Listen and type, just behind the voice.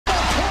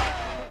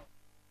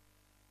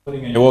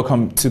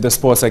Welcome to the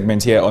sports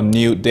segment here on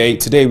New Day.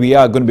 Today we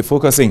are going to be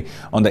focusing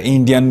on the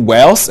Indian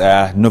Wales.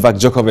 Novak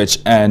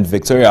Djokovic and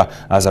Victoria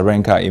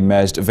Azarenka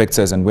emerged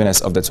victors and winners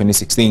of the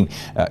 2016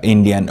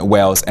 Indian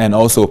Wales. And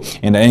also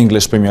in the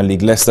English Premier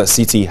League, Leicester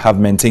City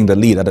have maintained the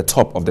lead at the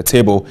top of the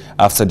table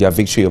after their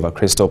victory over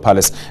Crystal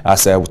Palace,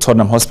 as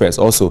Tottenham Hotspur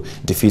also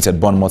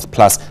defeated Bournemouth,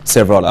 plus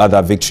several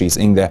other victories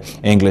in the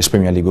English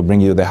Premier League. We'll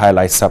bring you the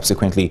highlights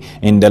subsequently.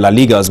 In the La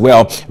Liga as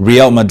well,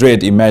 Real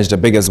Madrid emerged the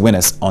biggest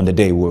winners on the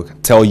day. We'll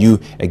tell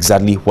you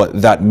exactly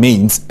what that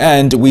means.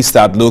 And we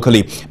start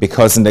locally,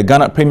 because in the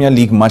Ghana Premier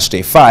League match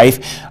day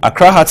 5,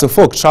 Accra Hearts of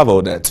Oak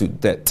travelled to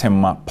the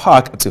Tema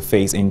Park to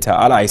face Inter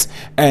Allies,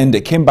 and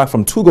they came back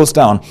from 2 goals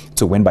down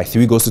to win by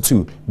 3 goals to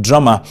 2.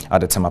 Drama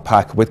at the Tema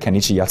Park with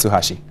Kenichi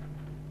Yatsuhashi.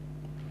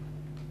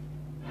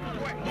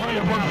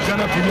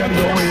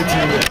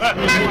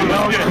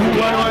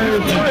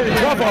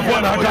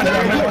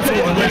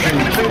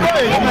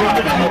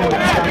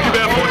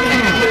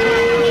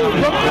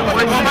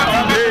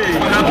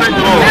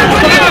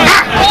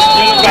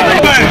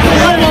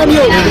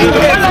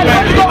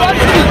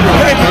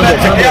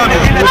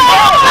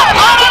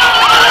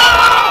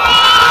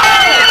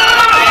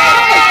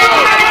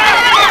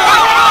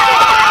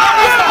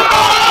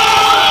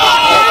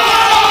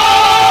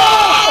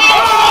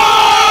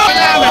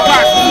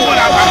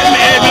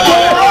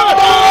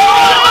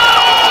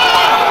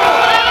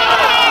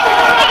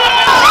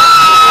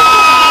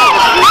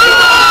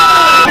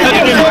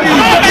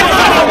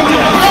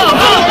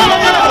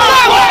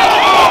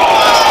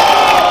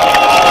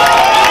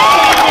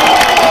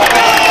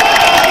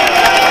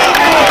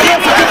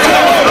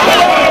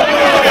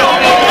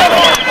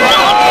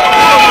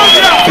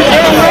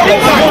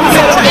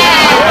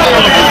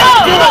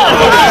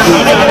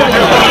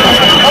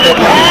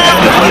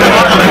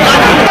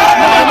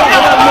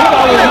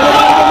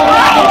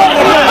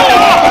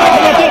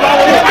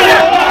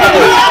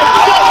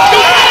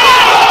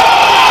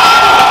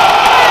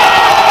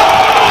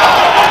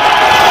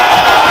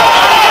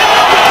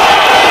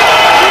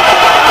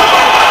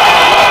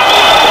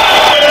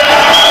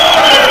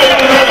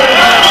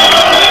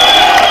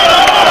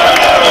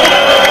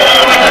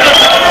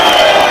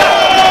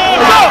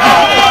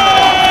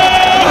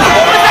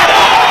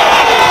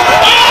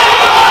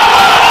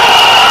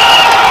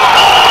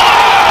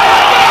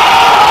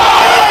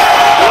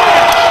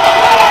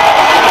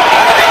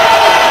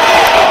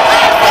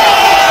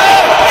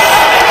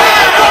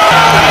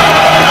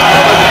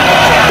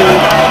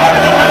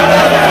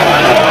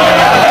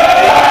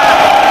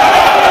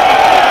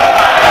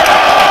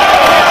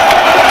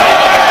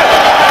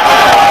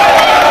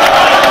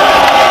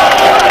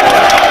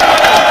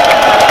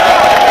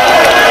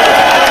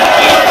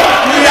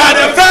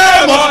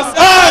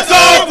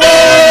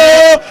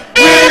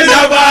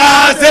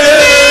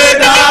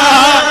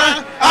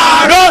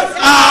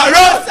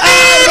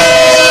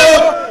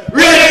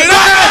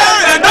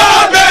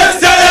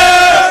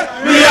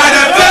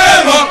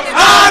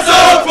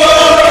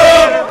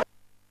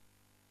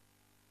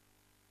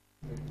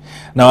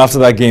 Now, after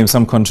that game,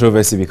 some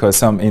controversy, because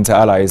some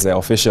Inter-Allies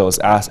officials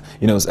are,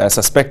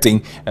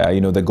 suspecting,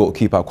 the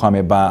goalkeeper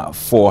Kwame Ba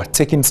for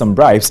taking some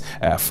bribes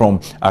from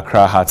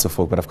Accra Hearts of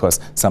Oak. But of course,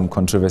 some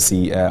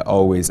controversy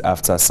always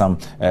after some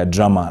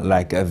drama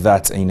like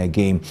that in a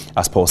game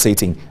as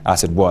pulsating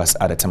as it was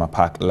at the Tema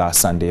Park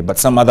last Sunday. But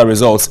some other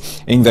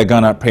results in the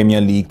Ghana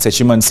Premier League: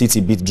 Techiman City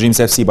beat Dreams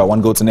FC by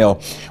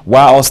 1-0,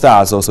 while All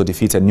Stars also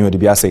defeated New Day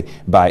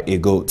by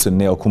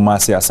 1-0.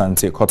 Kumasi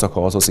Asante Kotoko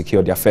also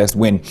secured their first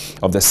win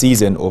of the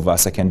season over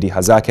Sekondi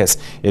Hazakes.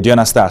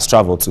 Aduana Stars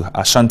travelled to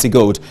Ashanti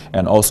Gold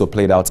and also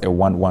played out a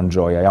 1-1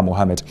 draw. Yaya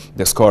Mohammed,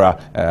 the scorer,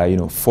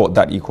 fought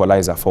that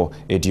equalizer for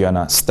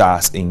Aduana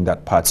Stars in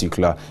that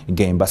particular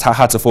game. But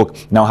Hearts of Oak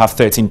now have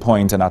 13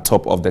 points and are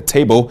top of the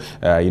table,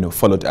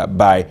 followed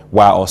by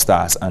Wild All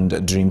Stars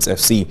and Dreams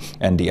FC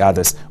and the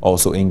others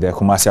also in the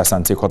Kumasi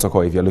Asante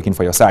Kotoko. If you're looking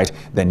for your side,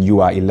 then you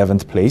are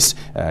 11th place,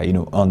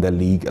 on the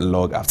league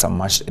log after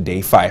match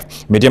day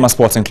 5. Mediama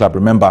Sporting Club,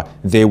 remember,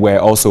 they were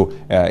also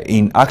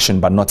in action,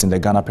 but not in the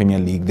Ghana Premier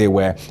League. They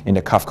were in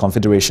the CAF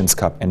Confederations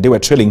Cup, and they were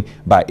trailing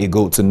by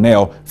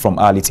 1-0 from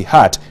Al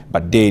Ittihad,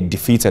 but they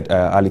defeated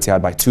Al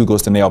Ittihad by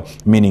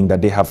 2-0, meaning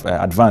that they have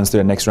advanced to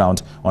the next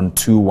round on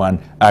 2-1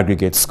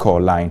 aggregate score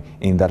line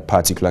in that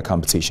particular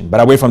competition.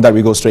 But away from that,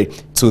 we go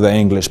straight to the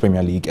English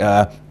Premier League.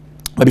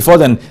 But before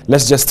then,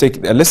 let's just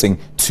take a listen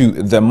to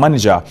the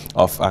manager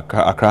of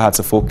Accra Hearts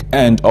of Oak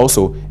and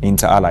also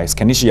Inter Allies,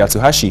 Kenichi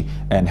Yatsuhashi,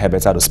 and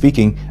Herbert Ado,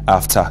 speaking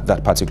after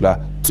that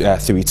particular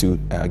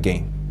 3-2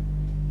 game.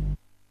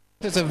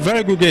 It's a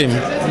very good game,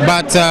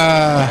 but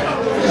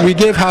we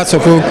gave Hearts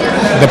of Oak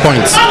the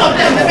points.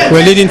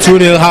 We're leading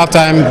 2-0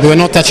 halftime. We were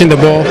not touching the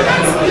ball.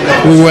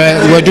 We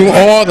were doing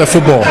all the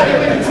football.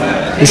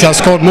 We should have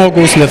scored more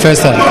goals in the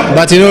first half.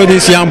 But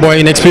this young boy,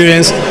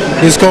 inexperienced,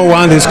 they score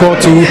 1, they score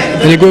 2,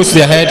 and it goes to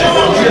their head.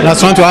 And I was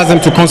trying to ask them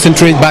to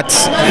concentrate, but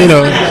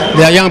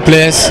they are young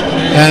players,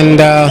 and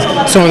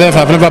some of them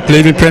have never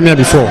played in Premier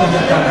before.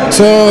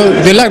 So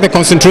they lack the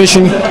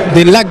concentration,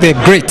 they lack the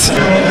grit.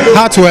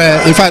 Hearts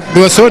were, in fact,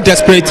 they were so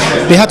desperate,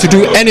 they had to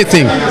do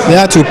anything. They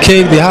had to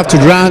kick, they had to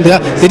run,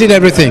 they did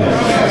everything.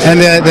 And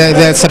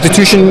their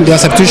substitution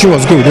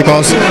was good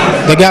because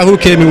the guy who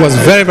came in was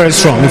very, very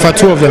strong. In fact,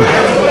 two of them,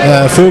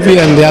 Phoebe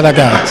and the other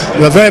guy, they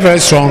were very, very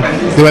strong.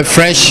 They were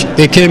fresh,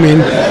 they came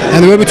in,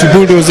 and they were able to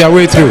bulldoze their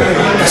way through.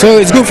 So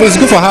it's good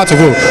for Hearts of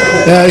Oak.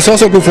 It's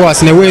also good for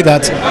us in a way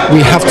that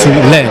we have to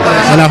learn.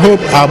 And I hope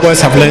our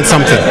boys have learned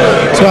something.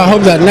 So I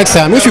hope that next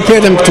time, if we play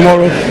them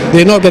tomorrow,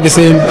 they not get the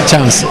same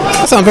chance.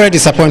 So I'm very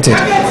disappointed.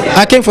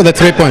 I came for the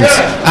 3 points.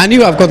 I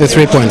knew I've got the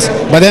 3 points,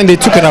 but then they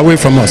took it away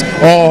from us,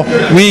 or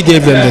we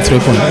gave them the 3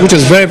 points, which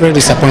was very, very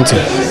disappointing.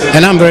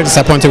 And I'm very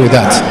disappointed with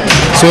that.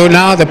 So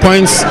now the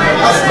points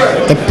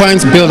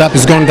build-up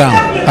is gone down.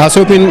 I was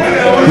hoping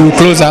we would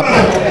close up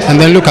and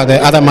then look at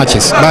the other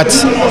matches, but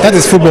that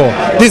is football.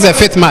 This is the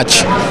 5th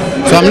match,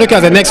 so I'm looking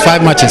at the next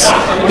 5 matches.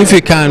 If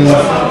we can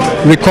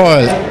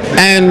recoil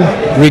and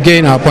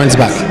regain our points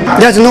back.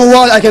 There's no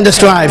word I can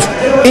describe.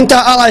 Inter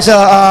Allies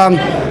are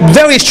a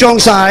very strong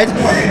side,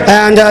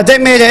 and they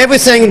made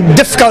everything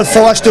difficult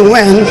for us to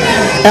win,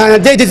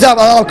 and they deserve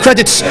a lot of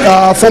credits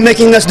for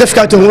making us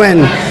difficult to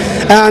win.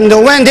 And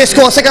when they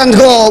score a second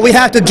goal, we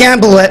have to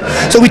gamble it.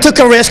 So we took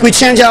a risk. We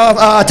changed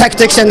our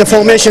tactics and the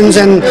formations.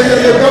 And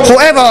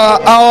however,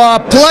 our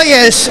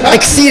players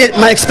exceeded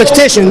my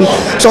expectation.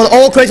 So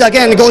all credit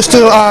again goes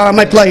to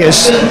my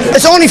players.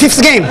 It's only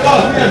 5th game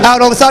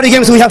out of 30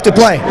 games we have to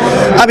play.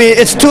 I mean,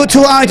 it's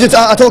too early to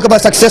talk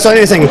about success or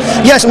anything.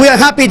 Yes, we are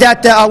happy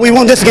that we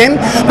won this game,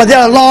 but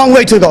there's a long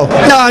way to go.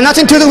 No,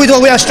 nothing to do with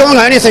we are strong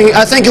or anything.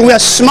 I think we are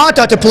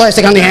smarter to play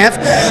second half,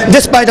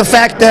 despite the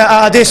fact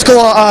that they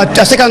score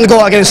a second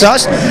goal against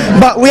us,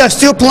 but we are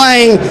still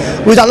playing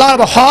with a lot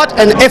of heart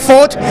and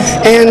effort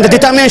and the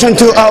determination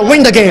to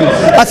win the game.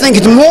 I think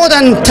it's more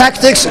than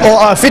tactics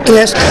or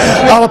fitness.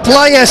 Our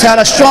players had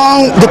a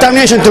strong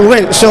determination to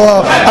win, so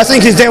I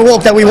think it's their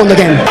work that we won the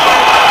game.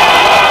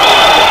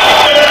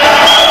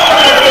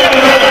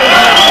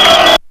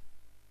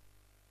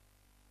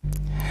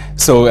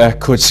 So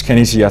Coach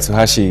Kenichi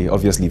Yatsuhashi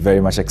obviously very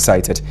much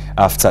excited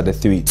after the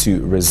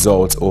 3-2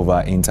 result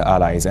over Inter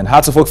Allies, and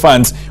Hearts of Oak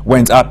fans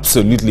went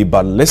absolutely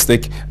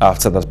ballistic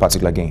after that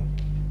particular game.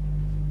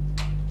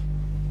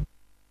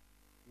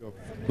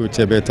 Coach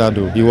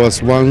Ebetado, he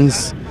was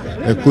once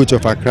a coach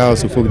of Accra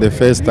House of Oak the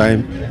first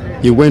time.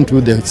 He went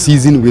through the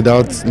season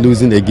without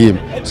losing a game,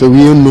 so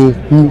we all know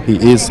who he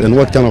is and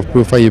what kind of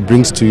profile he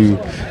brings to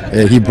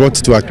he brought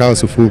to Accra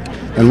House of Oak,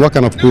 and what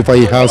kind of profile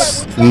he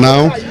has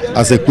now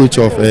as a coach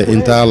of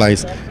Inter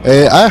Allies.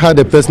 I had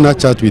a personal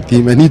chat with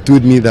him, and he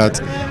told me that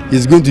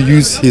he's going to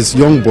use his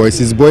young boys.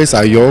 His boys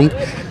are young,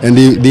 and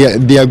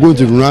they are going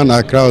to run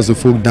Accra House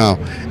of Oak down.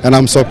 And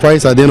I'm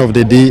surprised at the end of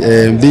the day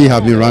they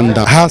have been run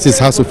down. House is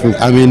House of Oak.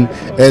 I mean,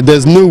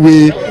 there's no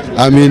way.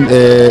 I mean,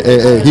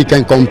 he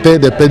can compare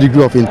the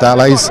pedigree of Inter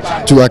Allies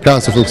to Accra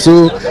House of Oak.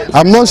 So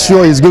I'm not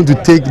sure he's going to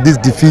take these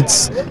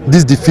defeats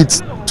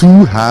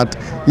too hard.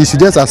 He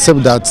should just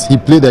accept that he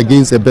played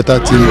against a better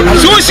team.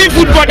 So you see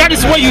football, that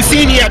is what you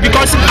see in here,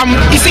 because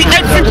you see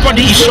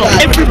everybody is shocked,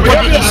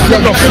 everybody is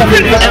full of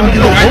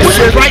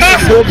surprises.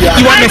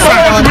 You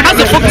understand? As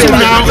a football team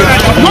now,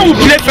 when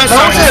we play first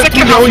half,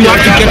 second half we have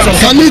to get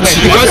something,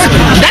 because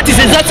that is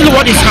exactly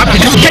what is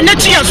happening.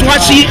 Kenichi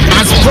Yatsuhashi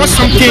has brought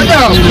something in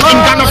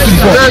Ghana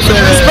football,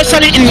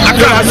 especially in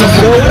Accra.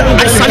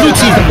 I salute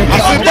him.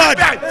 I feel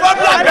bad.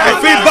 I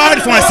feel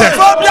bad for myself.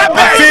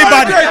 I feel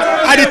bad.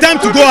 At the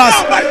time to go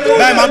out,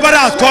 my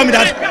brother has told me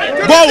that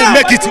God will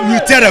make it, we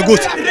tear a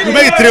goat, we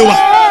make it 3-1.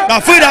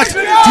 I feel that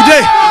today,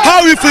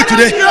 how we feel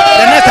today,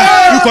 the next time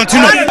we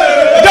continue.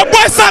 The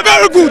boys are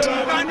very good.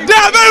 They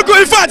are very good.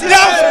 In fact, they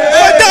are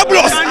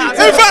fantabulous.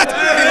 In fact,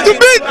 to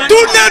be 2-0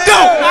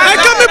 down and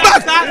coming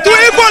back to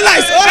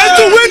equalize and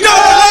to win the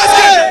last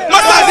game,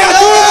 master, they are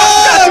too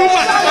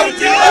much.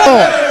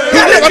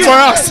 Not for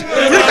us.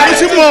 We can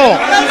see more.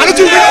 I need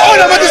to win all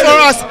the matches for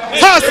us.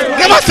 Has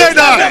never said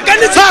that. Has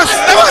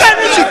never said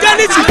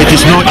that. It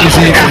is not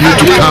easy for you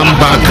to come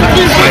back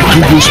like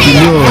 2 goals to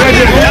 0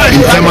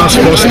 in Tema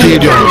Sports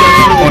Stadium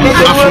on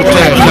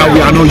AfroTurf that we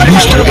are not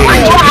used to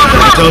it.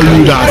 I tell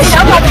you that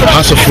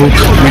House of Oak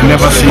will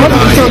never see that.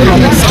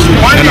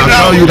 And I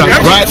tell you that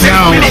right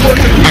now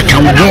I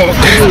can walk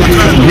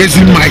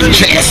raising my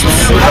chest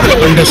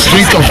on the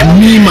street of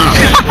Nima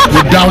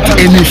without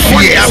any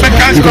fear,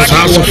 because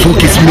House of Oak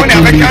is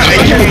making me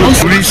happy.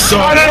 Riso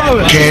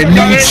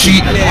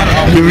Kenichi,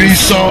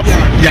 Riso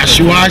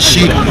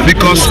Yatsuhashi,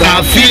 because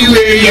I feel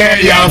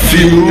I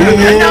feel.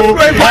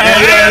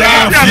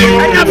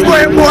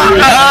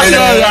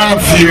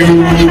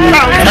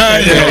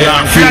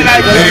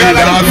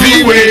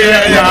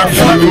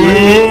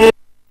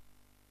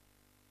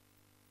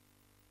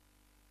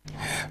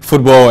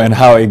 Football and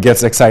how it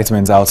gets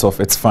excitement out of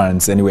its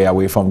fans. Anyway,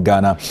 away from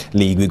Ghana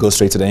League, we go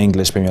straight to the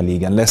English Premier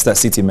League, and Leicester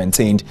City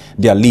maintained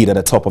their lead at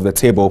the top of the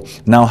table,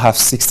 now have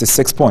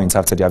 66 points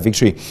after their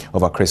victory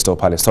over Crystal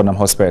Palace. Tottenham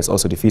Hotspur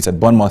also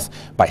defeated Bournemouth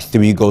by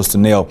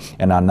 3-0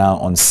 and are now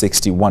on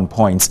 61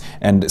 points.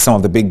 And some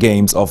of the big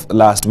games of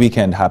last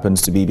weekend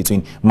happens to be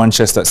between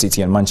Manchester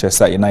City and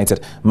Manchester United.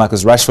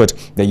 Marcus Rashford,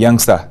 the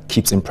youngster,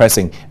 keeps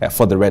impressing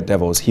for the Red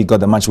Devils. He got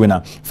the match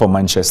winner for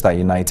Manchester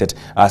United,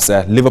 as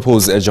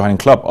Liverpool's Johan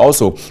Klopp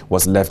also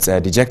was left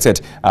dejected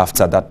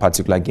after that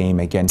particular game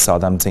against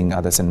Southampton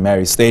at the St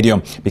Mary's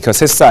Stadium, because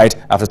his side,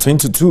 after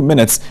 22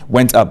 minutes,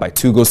 went up by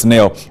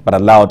 2-0, but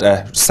allowed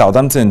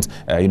Southampton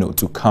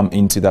to come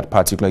into that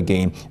particular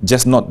game,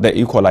 just not the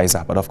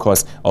equalizer, but of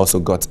course also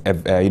got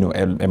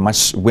a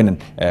match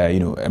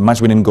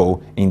winning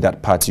goal in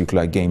that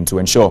particular game to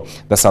ensure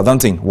that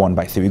Southampton won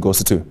by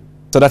 3-2.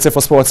 So that's it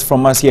for sports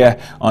from us here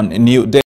on NewDay.